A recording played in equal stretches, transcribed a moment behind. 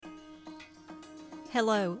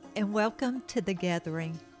Hello, and welcome to The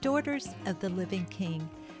Gathering, Daughters of the Living King,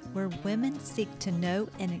 where women seek to know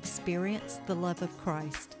and experience the love of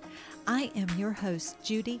Christ. I am your host,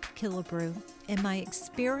 Judy Killebrew, and my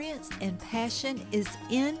experience and passion is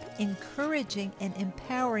in encouraging and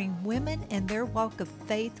empowering women in their walk of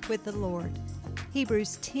faith with the Lord.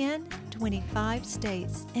 Hebrews 10:25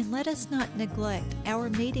 states, "And let us not neglect our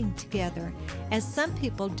meeting together, as some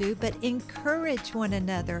people do, but encourage one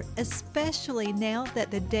another, especially now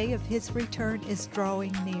that the day of His return is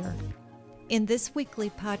drawing near." In this weekly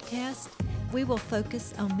podcast, we will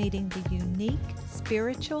focus on meeting the unique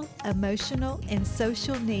spiritual, emotional, and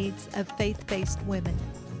social needs of faith-based women.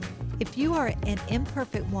 If you are an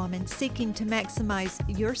imperfect woman seeking to maximize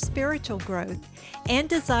your spiritual growth and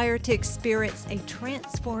desire to experience a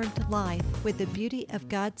transformed life with the beauty of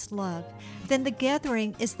God's love, then The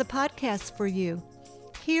Gathering is the podcast for you.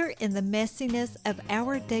 Here in the messiness of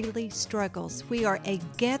our daily struggles, we are a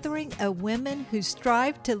gathering of women who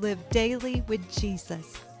strive to live daily with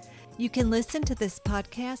Jesus. You can listen to this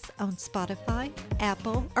podcast on Spotify,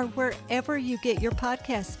 Apple, or wherever you get your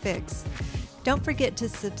podcast fix. Don't forget to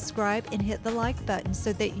subscribe and hit the like button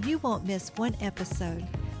so that you won't miss one episode.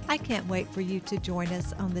 I can't wait for you to join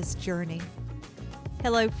us on this journey.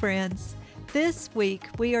 Hello, friends. This week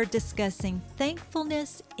we are discussing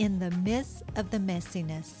thankfulness in the midst of the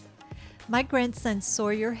messiness. My grandson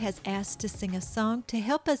Sawyer has asked to sing a song to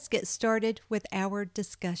help us get started with our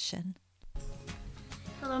discussion.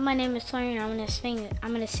 Hello, my name is Sawyer, and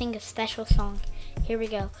I'm gonna sing a special song. Here we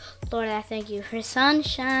go. Lord, I thank you for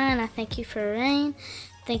sunshine. I thank you for rain.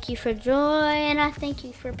 Thank you for joy, and I thank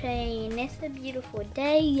you for pain. It's a beautiful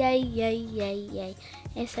day, yay, yay, yay, yay.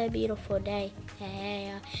 It's a beautiful day.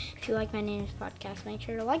 Hey, if you like my name's podcast, make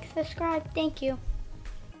sure to like, subscribe. Thank you.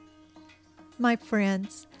 My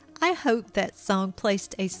friends, I hope that song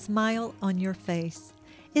placed a smile on your face.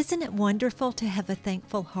 Isn't it wonderful to have a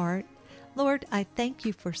thankful heart? Lord, I thank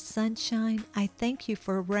you for sunshine. I thank you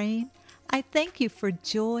for rain. I thank you for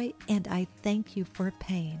joy, and I thank you for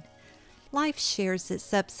pain. Life shares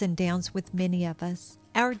its ups and downs with many of us.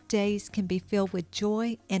 Our days can be filled with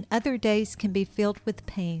joy, and other days can be filled with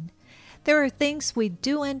pain. There are things we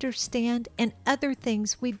do understand and other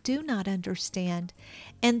things we do not understand.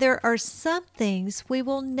 And there are some things we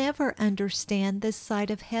will never understand this side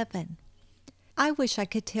of heaven. I wish I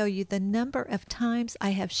could tell you the number of times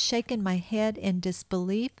I have shaken my head in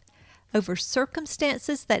disbelief over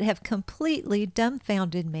circumstances that have completely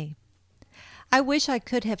dumbfounded me. I wish I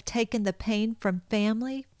could have taken the pain from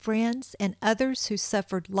family, friends, and others who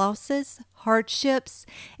suffered losses, hardships,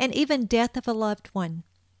 and even death of a loved one.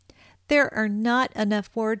 There are not enough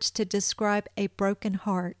words to describe a broken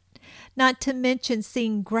heart, not to mention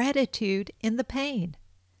seeing gratitude in the pain.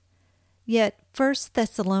 Yet 1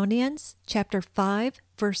 Thessalonians chapter 5,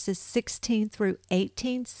 verses 16 through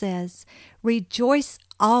 18 says, "Rejoice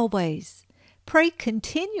always, pray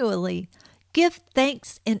continually, give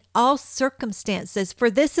thanks in all circumstances,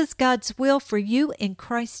 for this is God's will for you in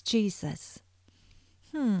Christ Jesus."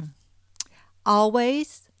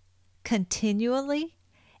 Always, continually,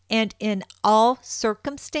 and in all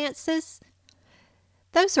circumstances?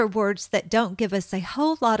 Those are words that don't give us a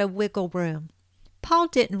whole lot of wiggle room. Paul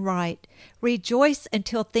didn't write, "Rejoice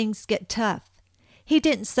until things get tough." He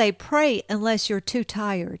didn't say, "Pray unless you're too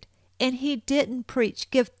tired." And he didn't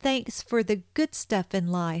preach, "Give thanks for the good stuff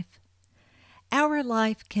in life." Our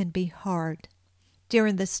life can be hard.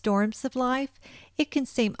 During the storms of life, it can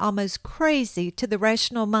seem almost crazy to the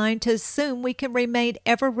rational mind to assume we can remain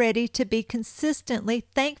ever ready to be consistently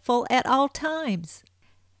thankful at all times.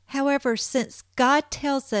 However, since God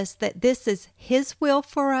tells us that this is His will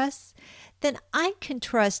for us, then I can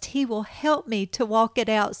trust He will help me to walk it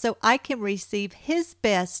out so I can receive His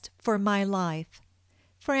best for my life.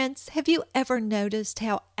 Friends, have you ever noticed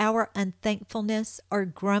how our unthankfulness or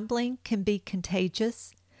grumbling can be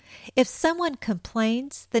contagious? If someone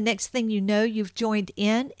complains, the next thing you know, you've joined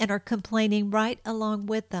in and are complaining right along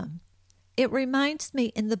with them. It reminds me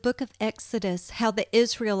in the book of Exodus how the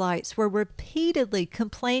Israelites were repeatedly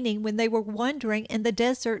complaining when they were wandering in the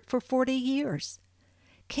desert for 40 years.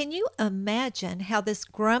 Can you imagine how this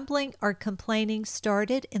grumbling or complaining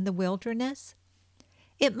started in the wilderness?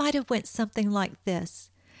 It might have went something like this.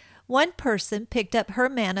 One person picked up her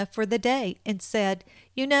manna for the day and said,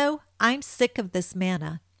 "You know, I'm sick of this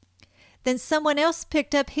manna." Then someone else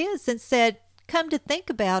picked up his and said, "Come to think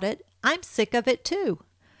about it, I'm sick of it too."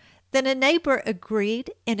 Then a neighbor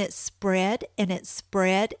agreed, and it spread, and it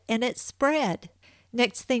spread, and it spread.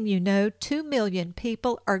 Next thing you know, 2 million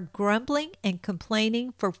people are grumbling and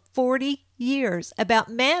complaining for 40 years about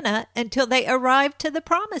manna until they arrived to the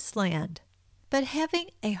promised land. But having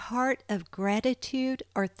a heart of gratitude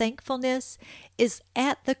or thankfulness is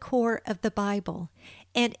at the core of the Bible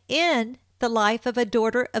and in the life of a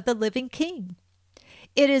daughter of the living King.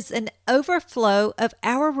 It is an overflow of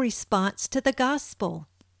our response to the gospel.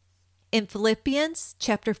 In Philippians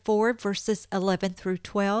chapter 4, verses 11 through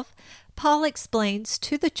 12, Paul explains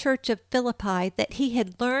to the church of Philippi that he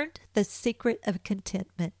had learned the secret of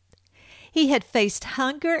contentment. He had faced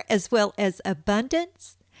hunger as well as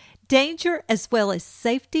abundance, danger as well as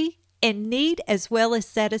safety, and need as well as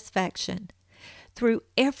satisfaction. Through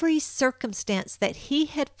every circumstance that he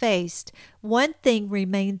had faced, one thing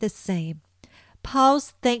remained the same: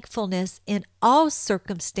 Paul's thankfulness in all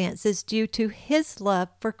circumstances due to his love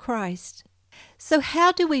for Christ. So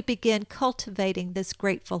how do we begin cultivating this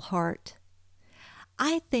grateful heart?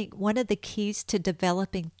 I think one of the keys to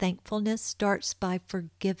developing thankfulness starts by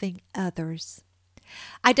forgiving others.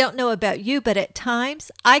 I don't know about you, but at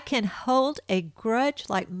times I can hold a grudge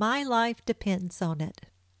like my life depends on it.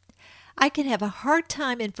 I can have a hard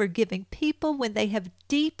time in forgiving people when they have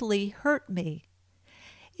deeply hurt me.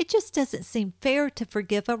 It just doesn't seem fair to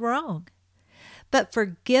forgive a wrong. But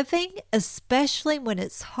forgiving, especially when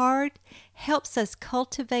it's hard, helps us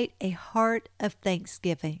cultivate a heart of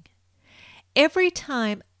thanksgiving. Every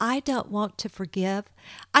time I don't want to forgive,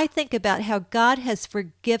 I think about how God has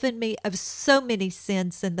forgiven me of so many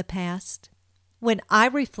sins in the past. When I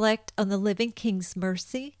reflect on the living King's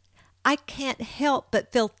mercy, I can't help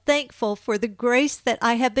but feel thankful for the grace that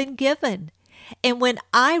I have been given. And when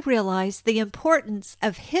I realize the importance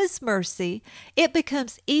of His mercy, it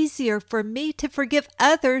becomes easier for me to forgive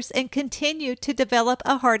others and continue to develop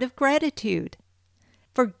a heart of gratitude.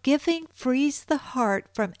 Forgiving frees the heart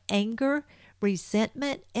from anger,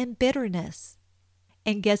 resentment, and bitterness.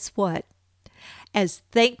 And guess what? As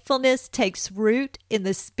thankfulness takes root in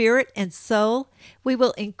the spirit and soul, we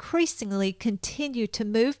will increasingly continue to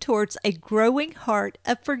move towards a growing heart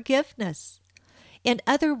of forgiveness. In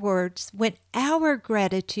other words, when our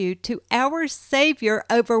gratitude to our Savior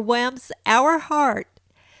overwhelms our heart,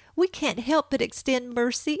 we can't help but extend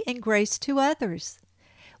mercy and grace to others.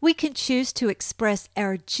 We can choose to express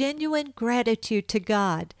our genuine gratitude to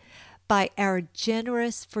God by our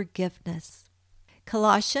generous forgiveness.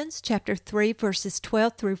 Colossians chapter 3, verses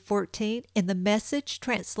 12 through 14 in the Message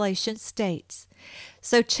translation states,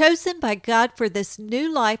 "So chosen by God for this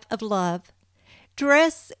new life of love,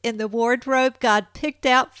 dress in the wardrobe God picked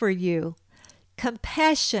out for you: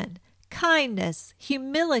 compassion, kindness,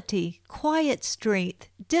 humility, quiet strength,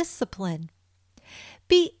 discipline.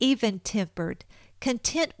 Be even-tempered,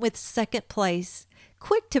 content with second place,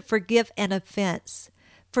 quick to forgive an offense.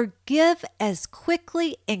 Forgive as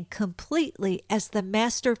quickly and completely as the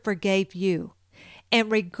Master forgave you. And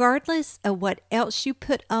regardless of what else you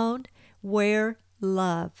put on, wear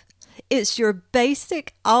love. It's your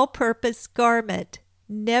basic all-purpose garment.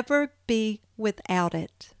 Never be without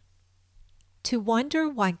it." To wonder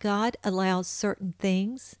why God allows certain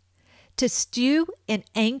things, to stew in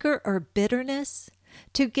anger or bitterness,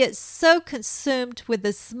 to get so consumed with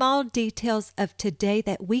the small details of today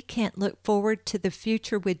that we can't look forward to the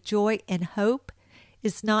future with joy and hope,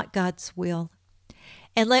 is not God's will.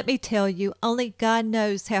 And let me tell you, only God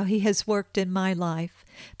knows how He has worked in my life,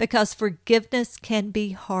 because forgiveness can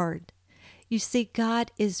be hard. You see,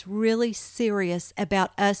 God is really serious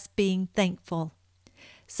about us being thankful.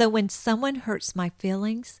 So when someone hurts my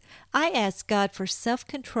feelings, I ask God for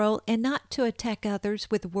self-control and not to attack others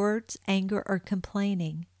with words, anger, or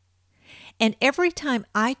complaining. And every time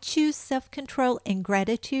I choose self-control and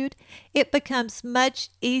gratitude, it becomes much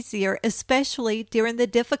easier, especially during the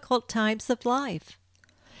difficult times of life.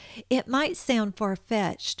 It might sound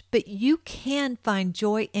far-fetched, but you can find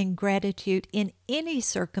joy and gratitude in any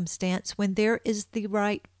circumstance when there is the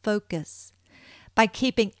right focus. By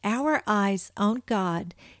keeping our eyes on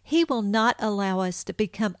God, He will not allow us to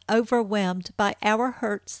become overwhelmed by our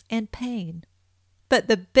hurts and pain. But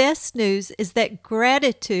the best news is that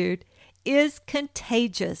gratitude is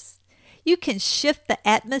contagious. You can shift the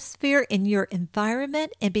atmosphere in your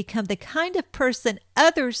environment and become the kind of person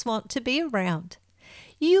others want to be around.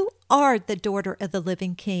 You are the daughter of the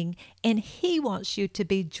living King, and He wants you to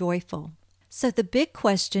be joyful. So the big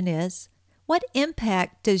question is, what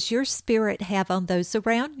impact does your spirit have on those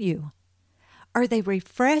around you? Are they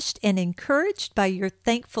refreshed and encouraged by your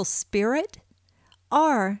thankful spirit?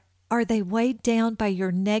 Or are they weighed down by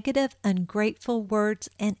your negative, ungrateful words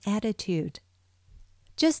and attitude?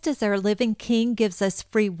 Just as our living King gives us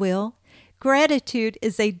free will, gratitude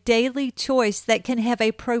is a daily choice that can have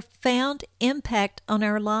a profound impact on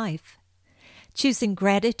our life. Choosing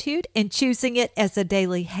gratitude and choosing it as a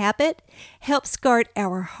daily habit helps guard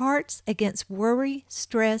our hearts against worry,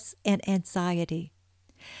 stress, and anxiety.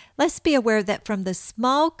 Let's be aware that from the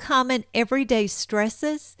small, common, everyday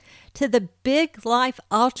stresses to the big,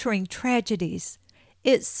 life-altering tragedies,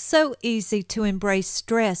 it's so easy to embrace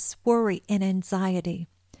stress, worry, and anxiety,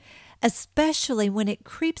 especially when it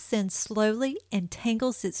creeps in slowly and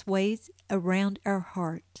tangles its ways around our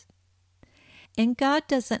heart. And God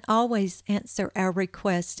doesn't always answer our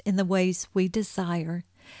requests in the ways we desire.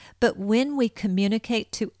 But when we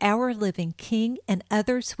communicate to our living King and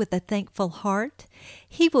others with a thankful heart,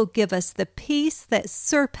 He will give us the peace that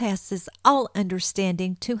surpasses all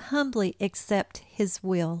understanding to humbly accept His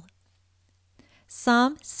will.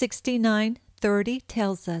 Psalm 69:30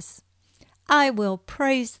 tells us, I will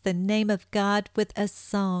praise the name of God with a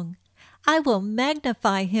song. I will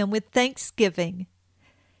magnify Him with thanksgiving.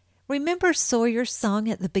 Remember Sawyer's song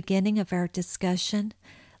at the beginning of our discussion?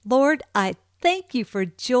 Lord, I thank you for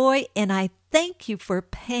joy and I thank you for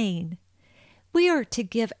pain. We are to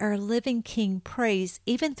give our living King praise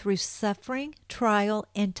even through suffering, trial,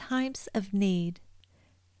 and times of need.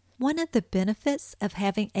 One of the benefits of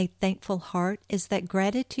having a thankful heart is that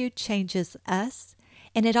gratitude changes us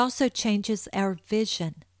and it also changes our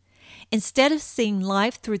vision. Instead of seeing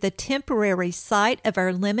life through the temporary sight of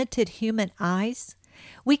our limited human eyes,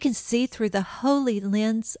 we can see through the holy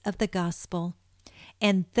lens of the gospel.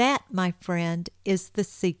 And that, my friend, is the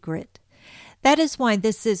secret. That is why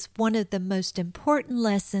this is one of the most important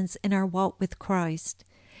lessons in our walk with Christ.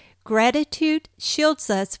 Gratitude shields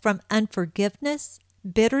us from unforgiveness,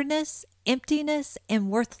 bitterness, emptiness, and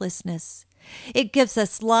worthlessness. It gives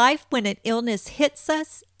us life when an illness hits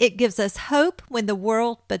us. It gives us hope when the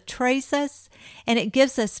world betrays us. And it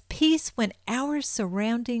gives us peace when our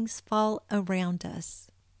surroundings fall around us.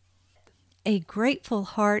 A grateful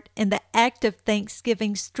heart and the act of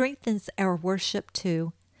thanksgiving strengthens our worship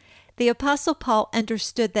too. The Apostle Paul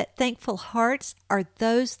understood that thankful hearts are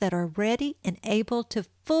those that are ready and able to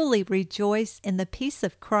fully rejoice in the peace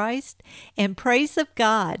of Christ and praise of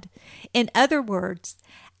God. In other words,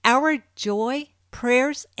 our joy,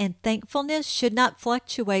 prayers, and thankfulness should not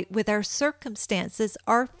fluctuate with our circumstances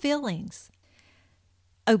or feelings.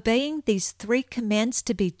 Obeying these 3 commands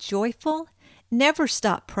to be joyful, never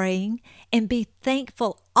stop praying, and be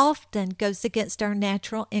thankful often goes against our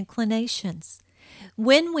natural inclinations.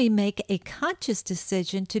 When we make a conscious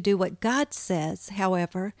decision to do what God says,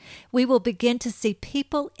 however, we will begin to see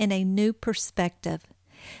people in a new perspective.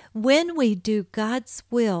 When we do God's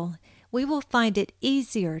will, we will find it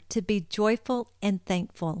easier to be joyful and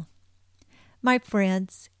thankful. My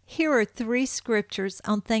friends, here are 3 scriptures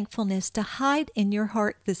on thankfulness to hide in your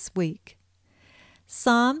heart this week.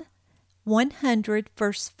 Psalm 100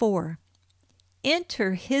 verse 4.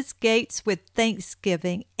 Enter His gates with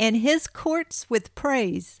thanksgiving and His courts with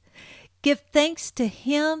praise. Give thanks to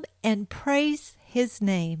Him and praise His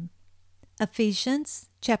name. Ephesians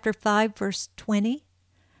chapter 5 verse 20.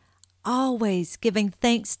 Always giving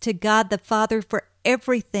thanks to God the Father for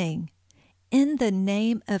everything, in the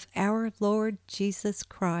name of our Lord Jesus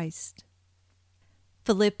Christ.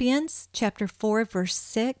 Philippians chapter 4 verse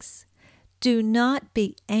 6. Do not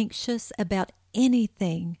be anxious about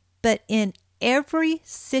anything, but in every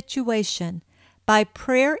situation, by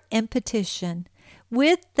prayer and petition,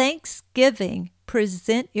 with thanksgiving,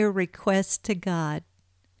 present your requests to God.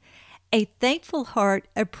 A thankful heart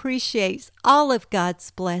appreciates all of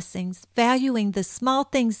God's blessings, valuing the small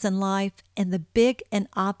things in life and the big and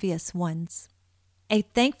obvious ones. A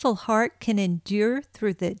thankful heart can endure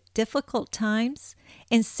through the difficult times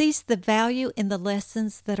and sees the value in the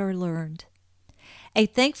lessons that are learned. A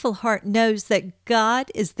thankful heart knows that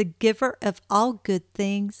God is the giver of all good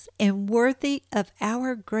things and worthy of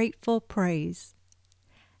our grateful praise.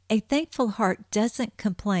 A thankful heart doesn't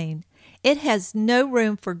complain. It has no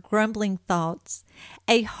room for grumbling thoughts.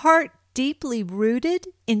 A heart deeply rooted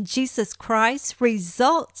in Jesus Christ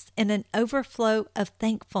results in an overflow of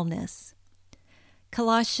thankfulness.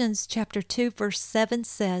 Colossians chapter 2 verse 7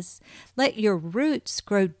 says, "Let your roots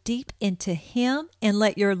grow deep into Him and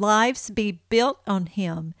let your lives be built on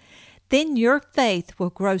Him. Then your faith will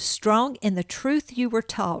grow strong in the truth you were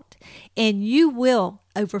taught, and you will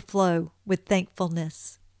overflow with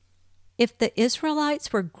thankfulness." If the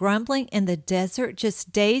Israelites were grumbling in the desert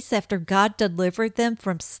just days after God delivered them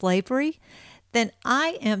from slavery, then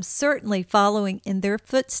I am certainly following in their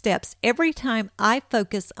footsteps every time I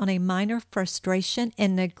focus on a minor frustration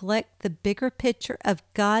and neglect the bigger picture of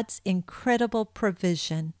God's incredible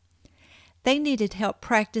provision. They needed help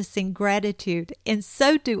practicing gratitude, and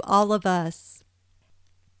so do all of us.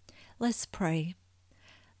 Let's pray.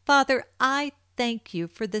 Father, I thank you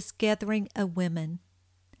for this gathering of women.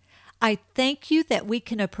 I thank you that we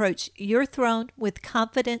can approach your throne with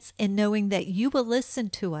confidence in knowing that you will listen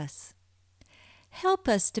to us. Help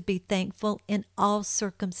us to be thankful in all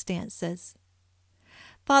circumstances.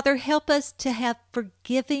 Father, help us to have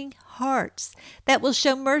forgiving hearts that will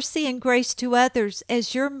show mercy and grace to others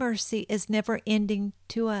as your mercy is never ending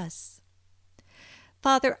to us.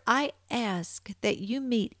 Father, I ask that you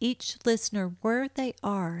meet each listener where they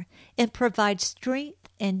are and provide strength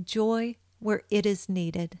and joy where it is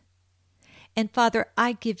needed. And Father,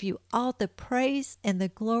 I give you all the praise and the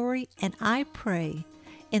glory, and I pray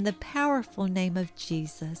in the powerful name of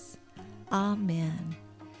Jesus. Amen.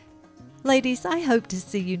 Ladies, I hope to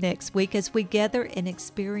see you next week as we gather and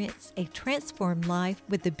experience a transformed life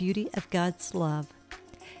with the beauty of God's love.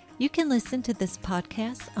 You can listen to this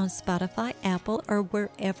podcast on Spotify, Apple, or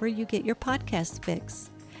wherever you get your podcast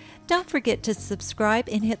fix. Don't forget to subscribe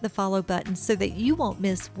and hit the follow button so that you won't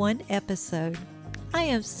miss one episode. I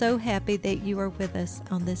am so happy that you are with us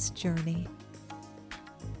on this journey.